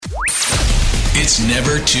It's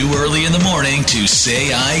never too early in the morning to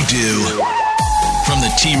say I do. From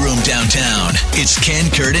the tea room downtown, it's Ken,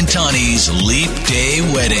 Kurt, and Tawinee's Leap Day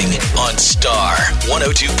Wedding on Star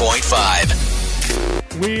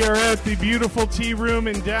 102.5. We are at the beautiful tea room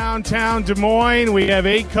in downtown Des Moines. We have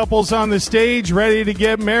 8 couples on the stage ready to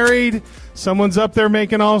get married. Someone's up there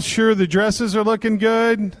making all sure the dresses are looking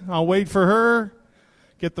good. I'll wait for her.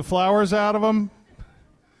 Get the flowers out of them.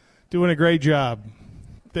 Doing a great job.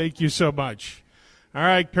 Thank you so much. All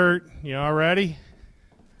right, Kurt, you all ready?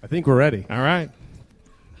 I think we're ready. All right.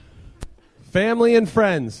 Family and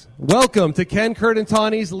friends, welcome to Ken, Kurt, and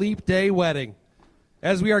Tawinee's Leap Day Wedding.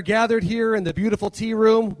 As we are gathered here in the beautiful tea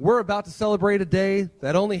room, we're about to celebrate a day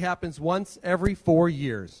that only happens once every 4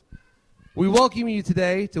 years. We welcome you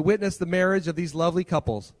today to witness the marriage of these lovely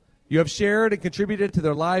couples. You have shared and contributed to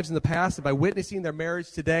their lives in the past, and by witnessing their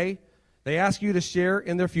marriage today, they ask you to share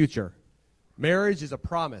in their future. Marriage is a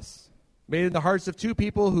promise made in the hearts of two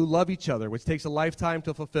people who love each other, which takes a lifetime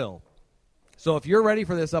to fulfill. So if you're ready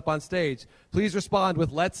for this up on stage, please respond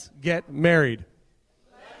with, "Let's get married."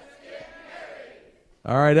 Let's get married.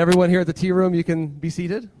 All right, everyone here at the tea room, you can be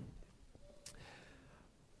seated.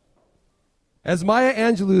 As Maya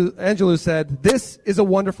Angelou said, this is a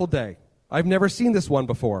wonderful day. I've never seen this one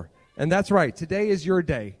before. And that's right, today is your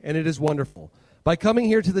day, and it is wonderful. By coming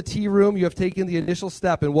here to the tea room, you have taken the initial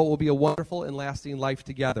step in what will be a wonderful and lasting life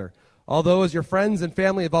together. Although, as your friends and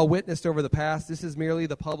family have all witnessed over the past, this is merely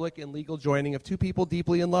the public and legal joining of two people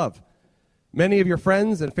deeply in love. Many of your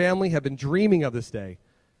friends and family have been dreaming of this day.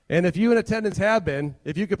 And if you in attendance have been,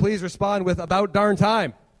 if you could please respond with, "About darn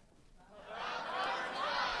time."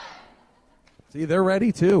 See, they're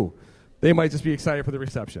ready too. They might just be excited for the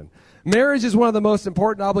reception. Marriage is one of the most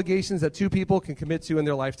important obligations that two people can commit to in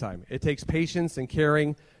their lifetime. It takes patience and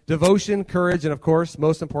caring, devotion, courage, and of course,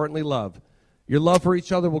 most importantly, love. Your love for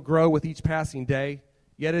each other will grow with each passing day,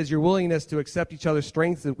 yet it is your willingness to accept each other's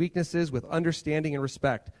strengths and weaknesses with understanding and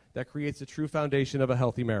respect that creates the true foundation of a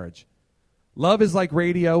healthy marriage. Love is like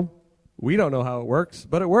radio. We don't know how it works,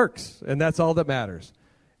 but it works, and that's all that matters.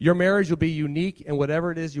 Your marriage will be unique in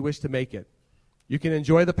whatever it is you wish to make it. You can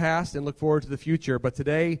enjoy the past and look forward to the future, but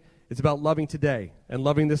today, it's about loving today and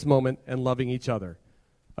loving this moment and loving each other.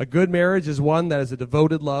 A good marriage is one that is a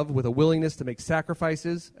devoted love with a willingness to make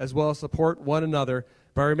sacrifices as well as support one another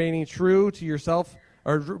by remaining true to yourself,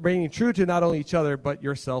 or remaining true to not only each other, but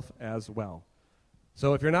yourself as well.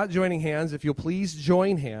 So if you're not joining hands, if you'll please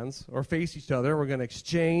join hands or face each other, we're going to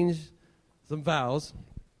exchange some vows.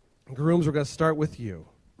 Grooms, we're going to start with you.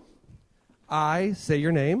 I say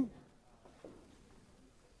your name.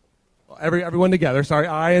 Everyone together, sorry.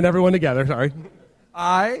 I and everyone together, sorry.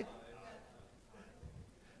 I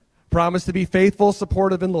promise to be faithful,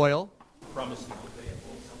 supportive, and loyal. Promise to be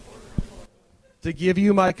faithful, supportive, and loyal. To give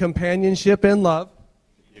you my companionship and love. To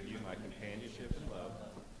give you my companionship and love.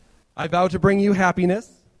 I vow to bring you happiness.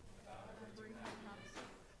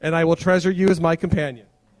 And I will treasure you as my companion.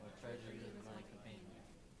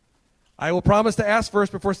 I will promise to ask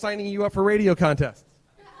first before signing you up for radio contests.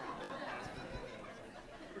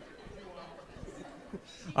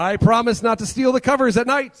 I promise not to steal the covers at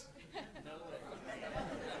night.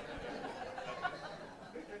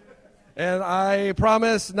 And I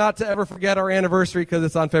promise not to ever forget our anniversary because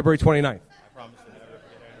it's on February 29th. I promise to never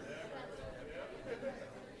forget our anniversary.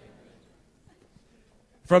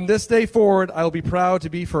 From this day forward, I will be proud to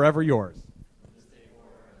be forever yours.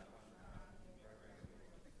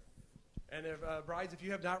 And if, brides, if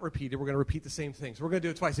you have not repeated, we're going to repeat the same thing. So we're going to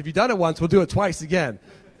do it twice. If you've done it once, we'll do it twice again.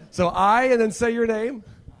 So I, and then say your name.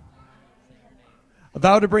 I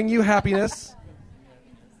vow to bring you happiness,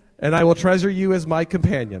 and I will treasure you as my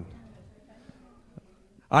companion.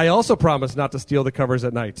 I also promise not to steal the covers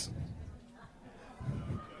at night.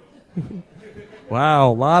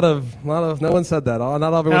 Wow, a lot of, no one said that. Not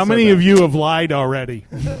everyone. How many of you have lied already?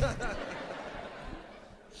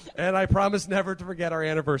 And I promise never to forget our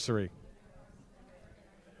anniversary.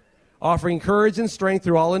 Offering courage and strength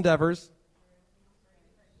through all endeavors.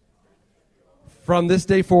 From this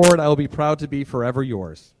day forward, I will be proud to be forever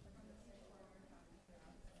yours.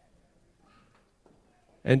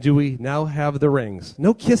 And do we now have the rings?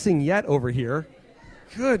 No kissing yet over here.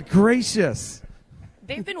 Good gracious.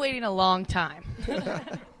 They've been waiting a long time.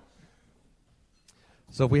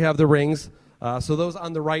 So if we have the rings, so those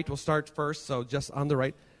on the right will start first, so just on the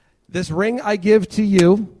right. This ring I give to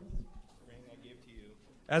you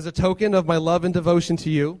as a token of my love and devotion to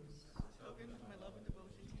you.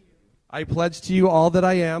 I pledge to you all that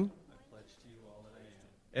I am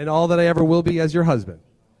and all that I ever will be as your husband.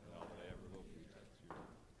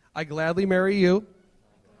 I gladly marry you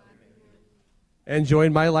and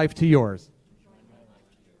join my life to yours.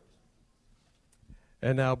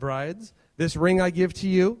 And now, brides, this ring I give to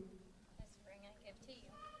you This ring I give to you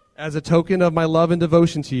as a token of my love and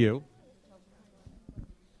devotion to you.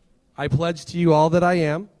 I pledge to you all that I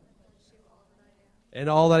am and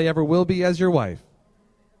all that I ever will be as your wife.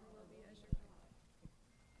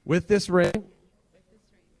 With this ring,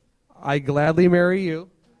 I gladly marry you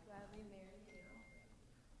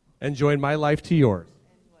and join my life to yours.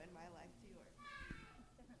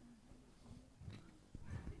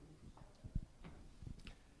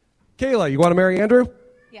 Kayla, you want to marry Andrew?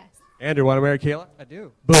 Yes. Andrew, want to marry Kayla? I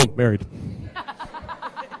do. Boom, married.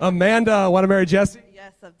 Amanda, want to marry Jesse?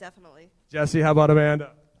 Yes, definitely. Jesse, how about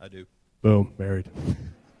Amanda? I do. Boom, married.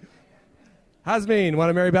 Hasmeen, want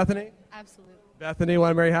to marry Bethany? Absolutely. Bethany,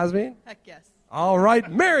 want to marry Hasmeen? Heck yes. All right,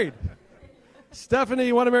 married. Stephanie,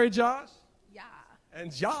 you want to marry Josh? Yeah.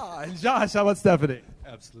 And Josh, how about Stephanie?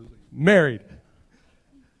 Absolutely. Married.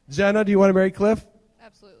 Jenna, do you want to marry Cliff?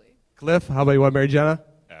 Absolutely. Cliff, how about you want to marry Jenna?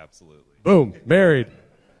 Absolutely. Boom, married.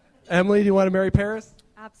 Emily, do you want to marry Paris?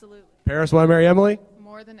 Absolutely. Paris, want to marry Emily?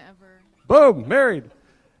 More than ever. Boom, married.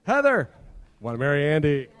 Heather, want to marry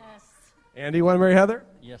Andy? Yes. Andy, want to marry Heather?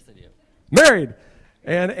 Yes, I do. Married.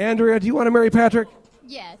 And Andrea, do you want to marry Patrick?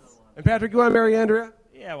 Yes. And Patrick, you want to marry Andrea?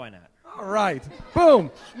 Yeah, why not? All right. Boom,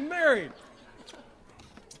 married.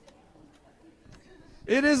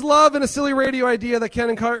 It is love and a silly radio idea that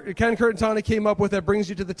Ken, Kurt, and Tawinee came up with that brings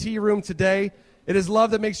you to the tea room today. It is love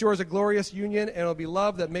that makes yours a glorious union, and it will be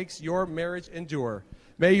love that makes your marriage endure.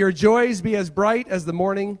 May your joys be as bright as the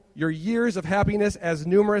morning, your years of happiness as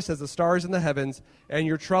numerous as the stars in the heavens, and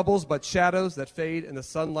your troubles but shadows that fade in the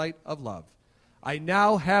sunlight of love. I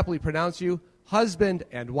now happily pronounce you husband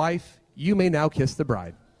and wife. You may now kiss the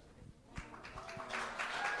bride.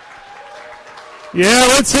 Yeah,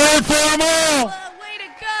 let's hear it for them all. Way to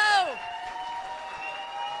go!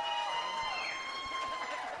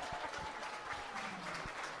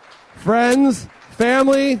 Friends,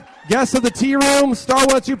 family, guests of the tea room, Star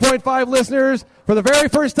 102.5 listeners, for the very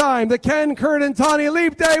first time, the Ken, Kurt, and Tawinee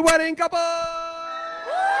Leap Day wedding couple!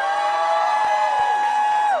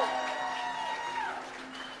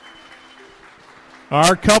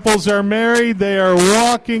 Our couples are married. They are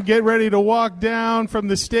get ready to walk down from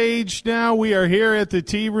the stage now. We are here at the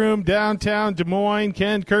tea room downtown Des Moines.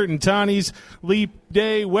 Ken, Kurt, and Tawnee's Leap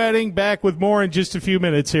Day wedding. Back with more in just a few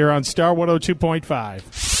minutes here on Star 102.5.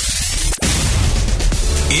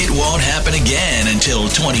 It won't happen again until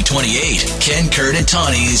 2028. Ken, Kurt, and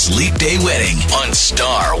Tawnee's Leap Day Wedding on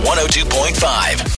Star 102.5.